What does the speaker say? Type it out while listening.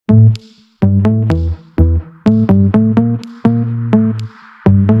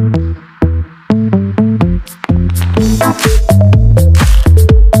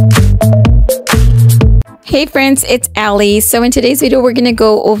friends, it's Allie. So in today's video we're going to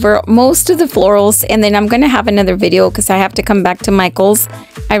go over most of the florals, and then I'm going to have another video because I have to come back to Michael's.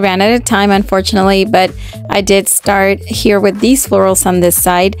 I ran out of time unfortunately, but I did start here with these florals on this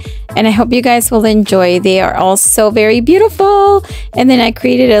side, and I hope you guys will enjoy. They are all so very beautiful. And then I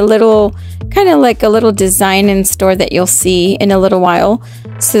created a little kind of like a little design in store that you'll see in a little while,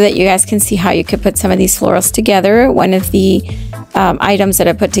 so that you guys can see how you could put some of these florals together. One of the items that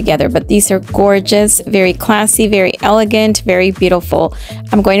I put together, but these are gorgeous, very classy, very elegant, very beautiful.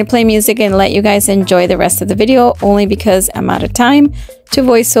 I'm going to play music and let you guys enjoy the rest of the video, only because I'm out of time to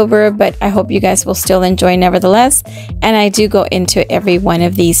voiceover, but I hope you guys will still enjoy nevertheless. And I do go into every one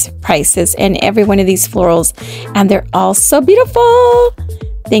of these prices and every one of these florals, and they're all so beautiful.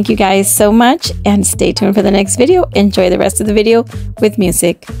 Thank you guys so much, and stay tuned for the next video. Enjoy the rest of the video with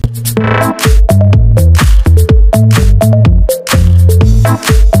music.